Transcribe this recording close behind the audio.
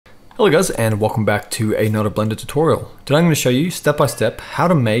Hello guys, and welcome back to another Blender tutorial. Today I'm going to show you step by step how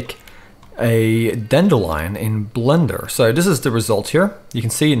to make a dandelion in Blender. So this is the result here. You can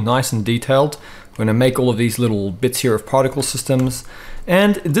see nice and detailed. We're going to make all of these little bits here of particle systems,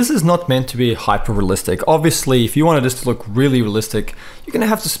 and this is not meant to be hyper realistic. Obviously, if you wanted this to look really realistic, you're going to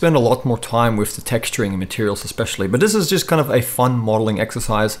have to spend a lot more time with the texturing and materials especially, but this is just kind of a fun modeling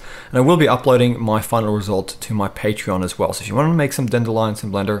exercise, and I will be uploading my final result to my Patreon as well. So if you want to make some dandelions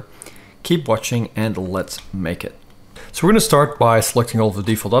in Blender, keep watching and let's make it. So we're going to start by selecting all of the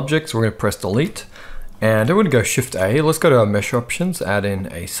default objects. We're going to press delete, and then we're going to go Shift A. Let's go to our mesh options, add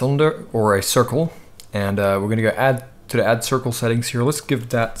in a cylinder or a circle, and we're going to go add to the add circle settings here. Let's give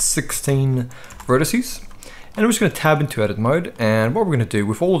that 16 vertices, and we're just going to tab into edit mode. And what we're going to do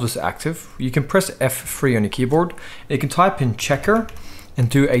with all of this active, you can press F3 on your keyboard, and you can type in checker and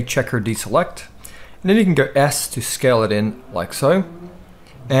do a checker deselect, and then you can go S to scale it in like so.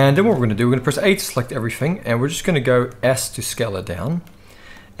 And then what we're going to do, we're going to press A to select everything, and we're just going to go S to scale it down.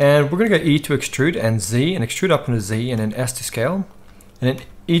 And we're going to go E to extrude and Z, and extrude up into Z, and then S to scale. And then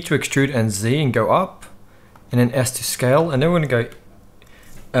E to extrude and Z, and go up, and then S to scale. And then we're going to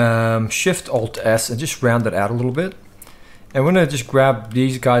go Shift Alt S and just round it out a little bit. And we're going to just grab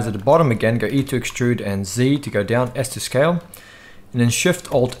these guys at the bottom again, go E to extrude and Z to go down, S to scale. And then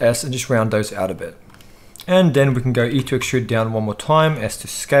Shift Alt S and just round those out a bit. And then we can go E to extrude down one more time, S to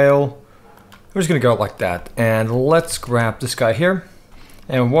scale. We're just going to go like that. And let's grab this guy here.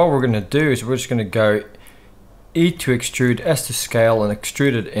 And what we're going to do is we're just going to go E to extrude, S to scale, and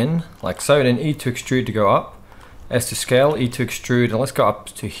extrude it in like so. And then E to extrude to go up, S to scale, E to extrude, and let's go up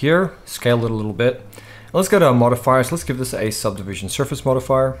to here, scale it a little bit. And let's go to our modifiers. Let's give this a subdivision surface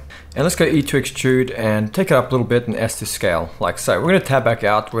modifier. And let's go E to extrude and take it up a little bit and S to scale, like so. We're going to tab back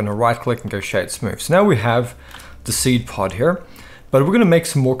out. We're going to right click and go shade smooth. So now we have the seed pod here, but we're going to make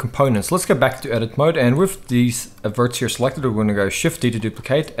some more components. Let's go back to edit mode, and with these verts here selected, we're going to go Shift D to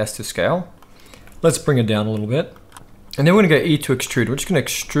duplicate, S to scale. Let's bring it down a little bit. And then we're going to go E to extrude. We're just going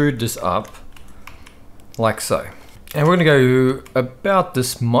to extrude this up like so. And we're going to go about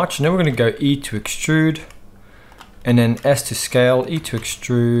this much, and then we're going to go E to extrude, and then S to scale, E to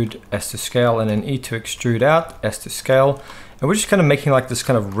extrude, S to scale, and then E to extrude out, S to scale. And we're just kind of making like this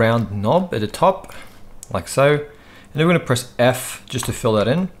kind of round knob at the top, like so. And then we're going to press F just to fill that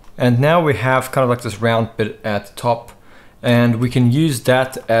in. And now we have kind of like this round bit at the top, and we can use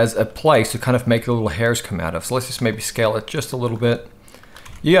that as a place to kind of make the little hairs come out of. So let's just maybe scale it just a little bit.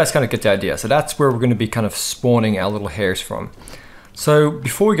 You guys kind of get the idea. So that's where we're going to be kind of spawning our little hairs from. So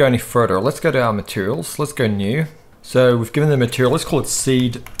before we go any further, let's go to our materials. Let's go new. So we've given the material, let's call it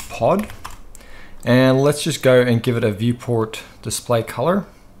seed pod. And let's just go and give it a viewport display color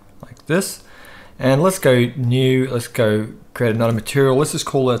like this. And let's go new, let's go create another material. Let's just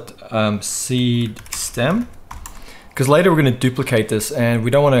call it seed stem. Because later we're going to duplicate this and we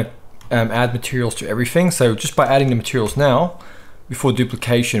don't want to add materials to everything. So just by adding the materials now, before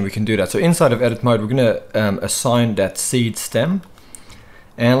duplication, we can do that. So inside of edit mode, we're going to assign that seed stem.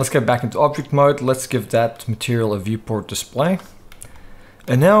 And let's go back into object mode. Let's give that material a viewport display.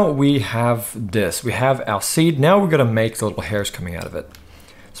 And now we have this. We have our seed. Now we're going to make the little hairs coming out of it.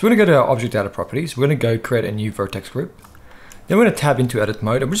 So we're going to go to our object data properties. We're going to go create a new vertex group. Then we're going to tab into edit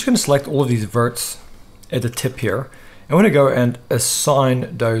mode. And we're just going to select all of these verts at the tip here. And we're going to go and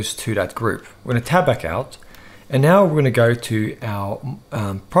assign those to that group. We're going to tab back out. And now we're going to go to our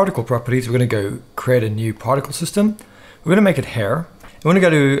particle properties. We're going to go create a new particle system. We're going to make it hair. And we're going to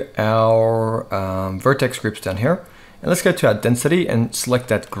go to our vertex groups down here. And let's go to our density and select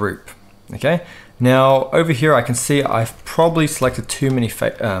that group. Okay. Now over here, I can see I've probably selected too many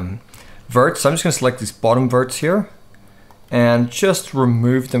verts. So I'm just going to select these bottom verts here and just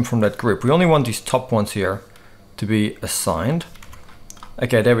remove them from that group. We only want these top ones here to be assigned.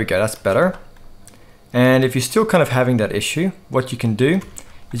 Okay, there we go. That's better. And if you're still kind of having that issue, what you can do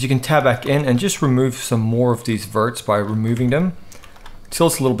is you can tab back in and just remove some more of these verts by removing them till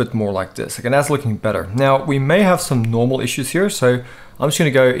it's a little bit more like this. Okay, that's looking better. Now we may have some normal issues here, so I'm just going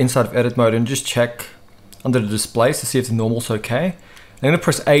to go inside of edit mode and just check under the displays to see if the normal's okay. I'm going to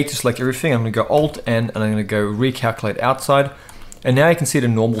press A to select everything. I'm going to go Alt N and I'm going to go recalculate outside. And now you can see the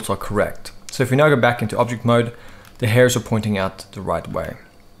normals are correct. So if we now go back into object mode, the hairs are pointing out the right way.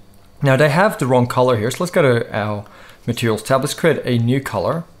 Now they have the wrong color here, so let's go to our materials tab. Let's create a new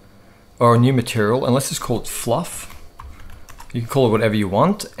color or a new material, and let's just call it fluff. You can call it whatever you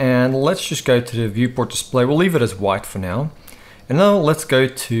want, and let's just go to the viewport display. We'll leave it as white for now. And now let's go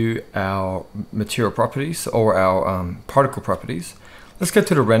to our material properties or our particle properties. Let's go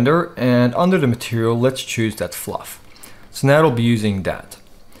to the render, and under the material, let's choose that fluff. So now it'll be using that.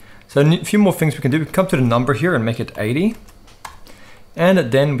 So a few more things we can do. We can come to the number here and make it 80. And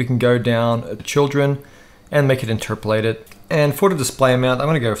then we can go down to children and make it interpolated. And for the display amount, I'm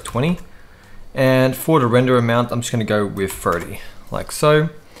going to go with 20. And for the render amount, I'm just going to go with 30, like so.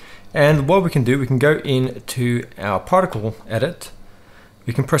 And what we can do, we can go into our particle edit.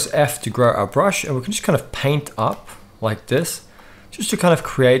 We can press F to grow our brush, and we can just kind of paint up like this, just to kind of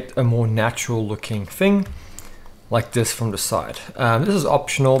create a more natural looking thing like this from the side. This is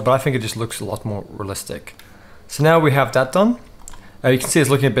optional, but I think it just looks a lot more realistic. So now we have that done. You can see it's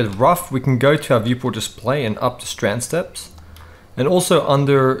looking a bit rough. We can go to our viewport display and up the strand steps. And also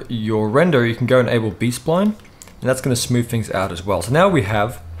under your render, you can go enable B-spline, and that's going to smooth things out as well. So now we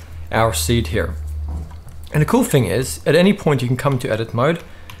have our seed here. And the cool thing is, at any point you can come to edit mode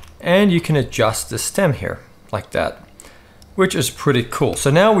and you can adjust the stem here like that, which is pretty cool. So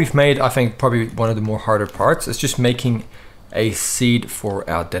now we've made, I think, probably one of the more harder parts. It's just making a seed for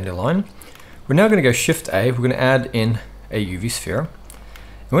our dandelion. We're now going to go Shift A. We're going to add in a UV sphere.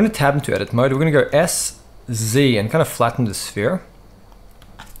 We're going to tab into edit mode. We're going to go S, Z, and kind of flatten the sphere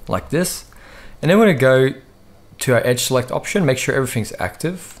like this. And then we're going to go to our edge select option, make sure everything's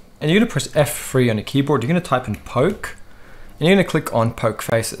active. And you're going to press F3 on the keyboard. You're going to type in poke, and you're going to click on poke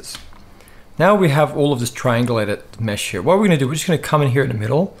faces. Now we have all of this triangulated mesh here. What we're going to do, we're just going to come in here in the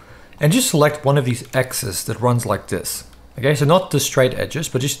middle and just select one of these X's that runs like this. Okay, so not the straight edges,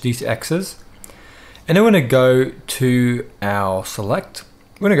 but just these X's. And then we're going to go to our select.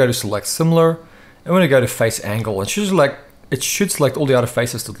 We're going to go to select similar, and we're going to go to face angle. It should select all the other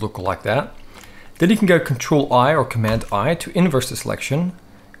faces that look like that. Then you can go Control I or Command I to inverse the selection.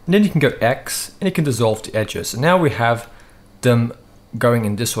 And then you can go X and you can dissolve the edges. And now we have them going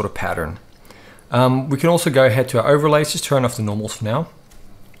in this sort of pattern. We can also go ahead to our overlays, just turn off the normals for now.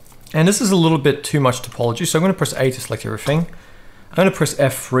 And this is a little bit too much topology, so I'm going to press A to select everything. I'm going to press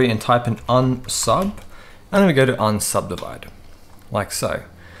F3 and type in unsub. And I'm going to go to unsubdivide, like so.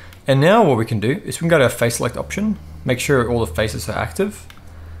 And now what we can do is we can go to our face select option, make sure all the faces are active.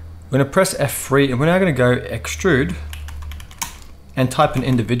 We're going to press F3 and we're now going to go extrude and type in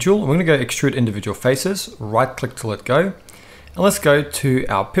individual. We're going to go extrude individual faces, right click to let go. And let's go to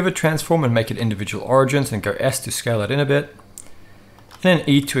our pivot transform and make it individual origins and go S to scale that in a bit. And then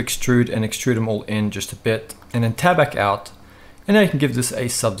E to extrude and extrude them all in just a bit. And then tab back out. And now you can give this a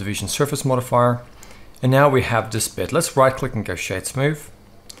subdivision surface modifier. And now we have this bit. Let's right click and go shade smooth.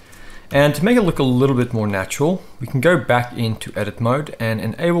 And to make it look a little bit more natural, we can go back into edit mode and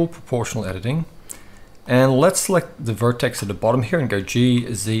enable proportional editing. And let's select the vertex at the bottom here and go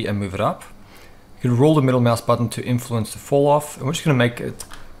G, Z and move it up. You can roll the middle mouse button to influence the fall off. And we're just going to make it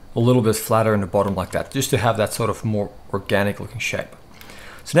a little bit flatter in the bottom like that, just to have that sort of more organic looking shape.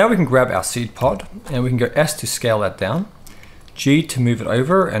 So now we can grab our seed pod and we can go S to scale that down, G to move it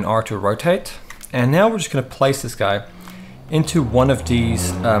over and R to rotate. And now we're just going to place this guy into one of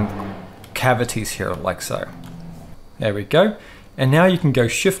these cavities here like so. There we go. And now you can go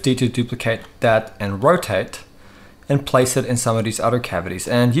Shift D to duplicate that and rotate and place it in some of these other cavities.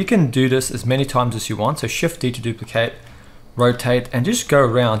 And you can do this as many times as you want. So Shift D to duplicate, rotate, and just go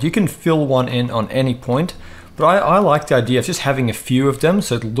around. You can fill one in on any point, but I like the idea of just having a few of them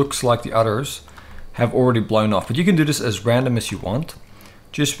so it looks like the others have already blown off. But you can do this as random as you want.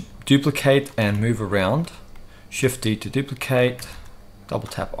 Just duplicate and move around. Shift D to duplicate, double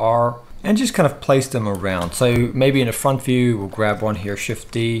tap R, and just kind of place them around. So maybe in a front view, we'll grab one here,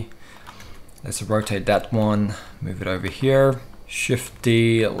 Shift D. Let's rotate that one, move it over here. Shift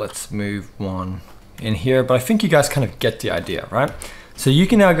D, let's move one in here. But I think you guys kind of get the idea, right? So you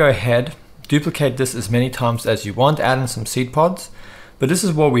can now go ahead, duplicate this as many times as you want, add in some seed pods. But this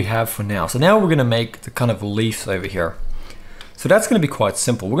is what we have for now. So now we're gonna make the kind of leaves over here. So that's gonna be quite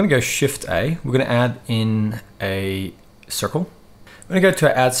simple. We're gonna go Shift A, we're gonna add in a circle. I'm gonna go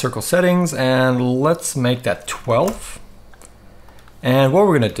to add circle settings and let's make that 12. And what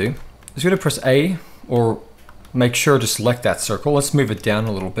we're gonna do is we're gonna press A or make sure to select that circle. Let's move it down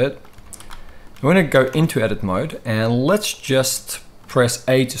a little bit. We're gonna go into edit mode and let's just press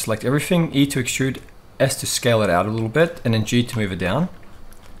A to select everything, E to extrude, S to scale it out a little bit, and then G to move it down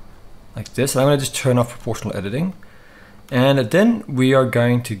like this. And I'm gonna just turn off proportional editing. And then we are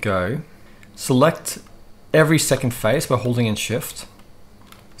going to go select every second face by holding in Shift.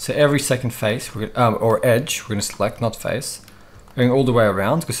 So every second face, or edge, we're going to select, not face. Going all the way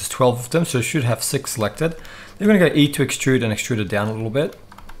around because there's 12 of them, so it should have 6 selected. Then we're going to go E to extrude and extrude it down a little bit.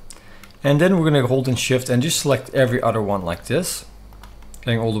 And then we're going to hold in Shift and just select every other one like this.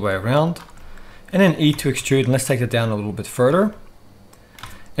 Going all the way around. And then E to extrude, and let's take it down a little bit further.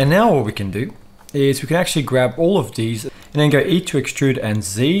 And now what we can do is we can actually grab all of these and then go E to extrude and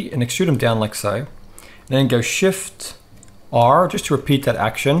Z and extrude them down like so. And then go Shift R just to repeat that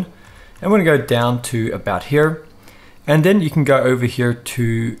action. And we're going to go down to about here. And then you can go over here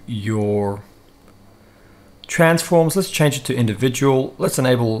to your transforms. Let's change it to individual. Let's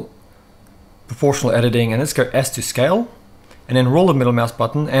enable proportional editing and let's go S to scale. And then roll the middle mouse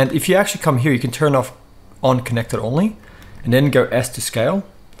button. And if you actually come here, you can turn off on connected only. And then go S to scale.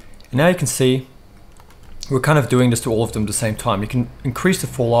 And now you can see we're kind of doing this to all of them at the same time. You can increase the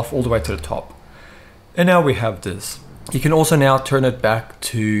fall off all the way to the top. And now we have this. You can also now turn it back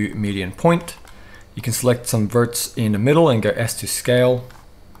to median point. You can select some verts in the middle and go S to scale,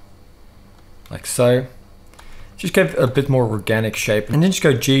 like so. Just give it a bit more organic shape and then just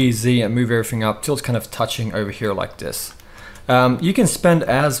go G, Z and move everything up till it's kind of touching over here like this. You can spend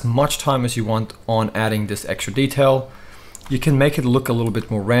as much time as you want on adding this extra detail. You can make it look a little bit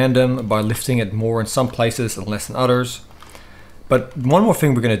more random by lifting it more in some places and less in others. But one more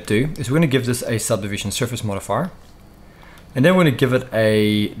thing we're going to do is we're going to give this a subdivision surface modifier. And then we're going to give it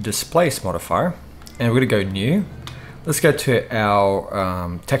a displace modifier. And we're going to go new. Let's go to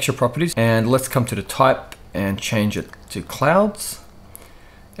our texture properties and let's come to the type and change it to clouds.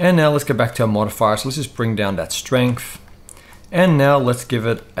 And now let's go back to our modifier. So let's just bring down that strength. And now let's give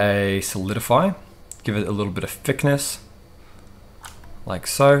it a solidify. Give it a little bit of thickness, like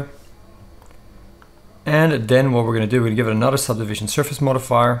so. And then what we're going to do, we're going to give it another subdivision surface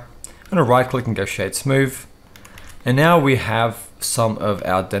modifier. I'm going to right click and go shade smooth. And now we have some of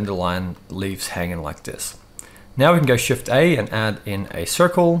our dandelion leaves hanging like this. Now we can go Shift A and add in a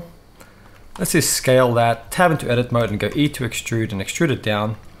circle. Let's just scale that, tab into edit mode and go E to extrude and extrude it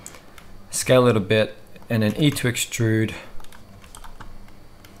down. Scale it a bit and then E to extrude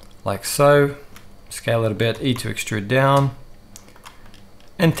like so. Scale it a bit, E to extrude down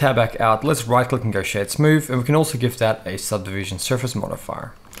and tab back out. Let's right click and go shade smooth and we can also give that a subdivision surface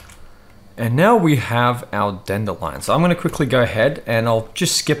modifier. And now we have our dandelion. So I'm going to quickly go ahead and I'll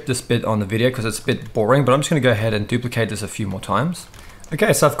just skip this bit on the video because it's a bit boring, but I'm just going to go ahead and duplicate this a few more times.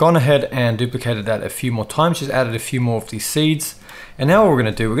 Okay, so I've gone ahead and duplicated that a few more times, just added a few more of these seeds. And now what we're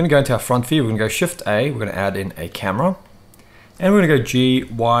going to do, we're going to go into our front view, we're going to go Shift A, we're going to add in a camera. And we're going to go G,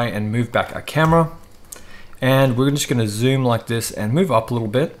 Y and move back our camera. And we're just going to zoom like this and move up a little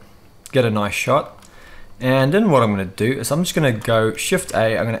bit, get a nice shot. And then what I'm going to do is I'm just going to go Shift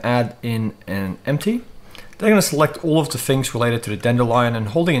A, I'm going to add in an empty. Then I'm going to select all of the things related to the dandelion and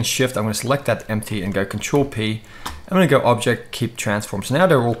holding in Shift, I'm going to select that empty and go Control P. I'm going to go Object, Keep Transform. So now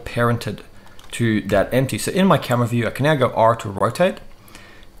they're all parented to that empty. So in my camera view, I can now go R to rotate,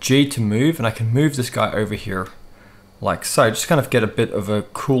 G to move, and I can move this guy over here like so. Just kind of get a bit of a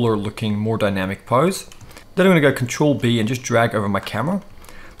cooler looking, more dynamic pose. Then I'm going to go Control B and just drag over my camera.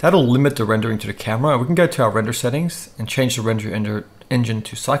 That'll limit the rendering to the camera. We can go to our render settings and change the render engine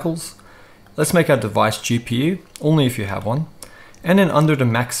to cycles. Let's make our device GPU, only if you have one. And then under the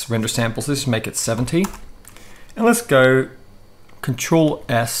max render samples, let's make it 70. And let's go Control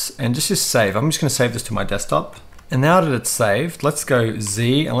S and just save. I'm just going to save this to my desktop. And now that it's saved, let's go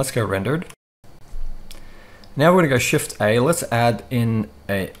Z and let's go rendered. Now we're going to go Shift A. Let's add in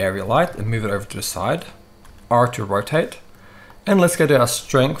an area light and move it over to the side. R to rotate. And let's go to our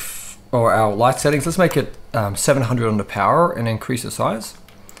strength or our light settings. Let's make it 700 on the power and increase the size.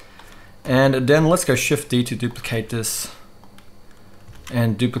 And then let's go Shift D to duplicate this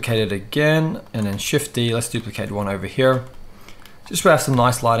and duplicate it again. And then Shift D, let's duplicate one over here. Just to have some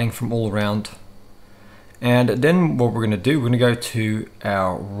nice lighting from all around. And then what we're going to do, we're going to go to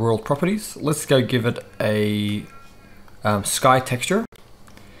our world properties. Let's go give it a sky texture.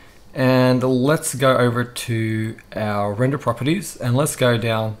 And let's go over to our render properties and let's go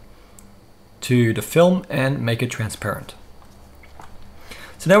down to the film and make it transparent.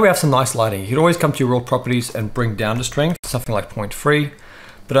 So now we have some nice lighting. You can always come to your world properties and bring down the strength, something like 0.3.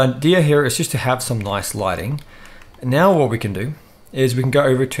 But the idea here is just to have some nice lighting. And now what we can do is we can go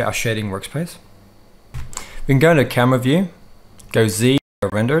over to our shading workspace. We can go into camera view, go Z, go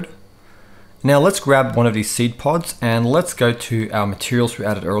rendered. Now let's grab one of these seed pods and let's go to our materials we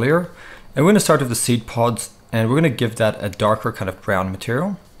added earlier. And we're going to start with the seed pods and we're going to give that a darker kind of brown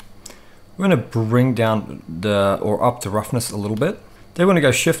material. We're going to bring down or up the roughness a little bit. Then we're going to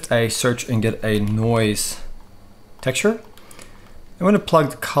go Shift A, search and get a noise texture. I'm going to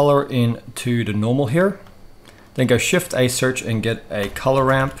plug the color into the normal here. Then go Shift A, search and get a color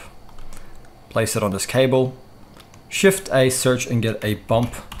ramp. Place it on this cable. Shift A, search and get a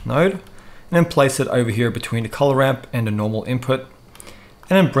bump node. And then place it over here between the color ramp and the normal input.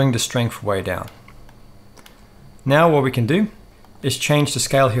 And then bring the strength way down. Now what we can do is change the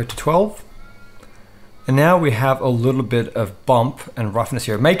scale here to 12. And now we have a little bit of bump and roughness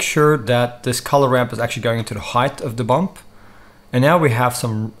here. Make sure that this color ramp is actually going into the height of the bump. And now we have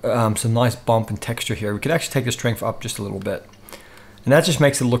some nice bump and texture here. We could actually take the strength up just a little bit. And that just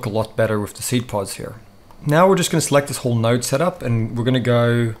makes it look a lot better with the seed pods here. Now we're just going to select this whole node setup, and we're going to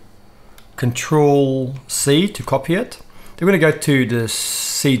go Control C to copy it. Then we're going to go to the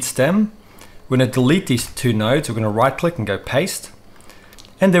seed stem. We're going to delete these two nodes. We're going to right click and go paste.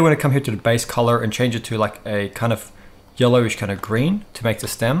 And then we're going to come here to the base color and change it to like a kind of yellowish kind of green to make the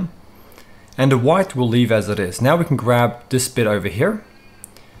stem. And the white we'll leave as it is. Now we can grab this bit over here,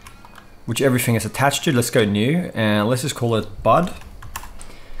 which everything is attached to. Let's go new and let's just call it bud.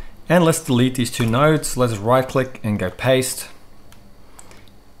 And let's delete these two nodes. Let's right click and go paste.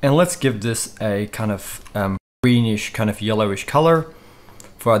 And let's give this a kind of greenish, kind of yellowish color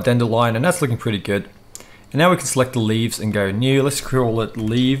for our dandelion, and that's looking pretty good. And now we can select the leaves and go new. Let's call it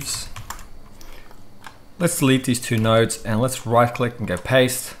leaves. Let's delete these two nodes and let's right click and go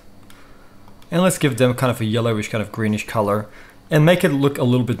paste. And let's give them kind of a yellowish, kind of greenish color and make it look a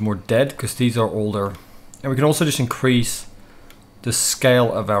little bit more dead because these are older. And we can also just increase the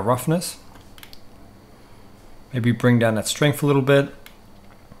scale of our roughness. Maybe bring down that strength a little bit.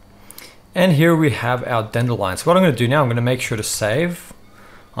 And here we have our dandelion. So what I'm going to do now, I'm going to make sure to save.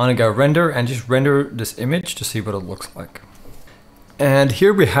 I'm going to go render and just render this image to see what it looks like. And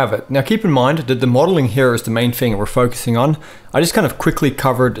here we have it. Now keep in mind that the modeling here is the main thing we're focusing on. I just kind of quickly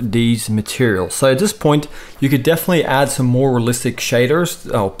covered these materials. So at this point, you could definitely add some more realistic shaders,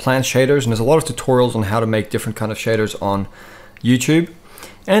 plant shaders, and there's a lot of tutorials on how to make different kind of shaders on YouTube.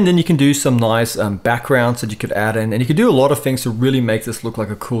 And then you can do some nice backgrounds that you could add in, and you can do a lot of things to really make this look like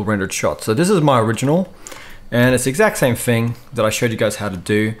a cool rendered shot. So this is my original, and it's the exact same thing that I showed you guys how to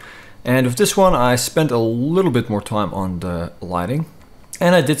do. And with this one, I spent a little bit more time on the lighting.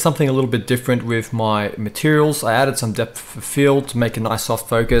 And I did something a little bit different with my materials. I added some depth of field to make a nice soft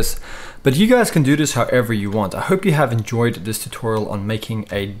focus. But you guys can do this however you want. I hope you have enjoyed this tutorial on making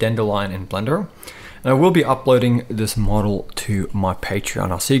a dandelion in Blender. And I will be uploading this model to my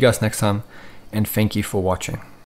Patreon. I'll see you guys next time, and thank you for watching.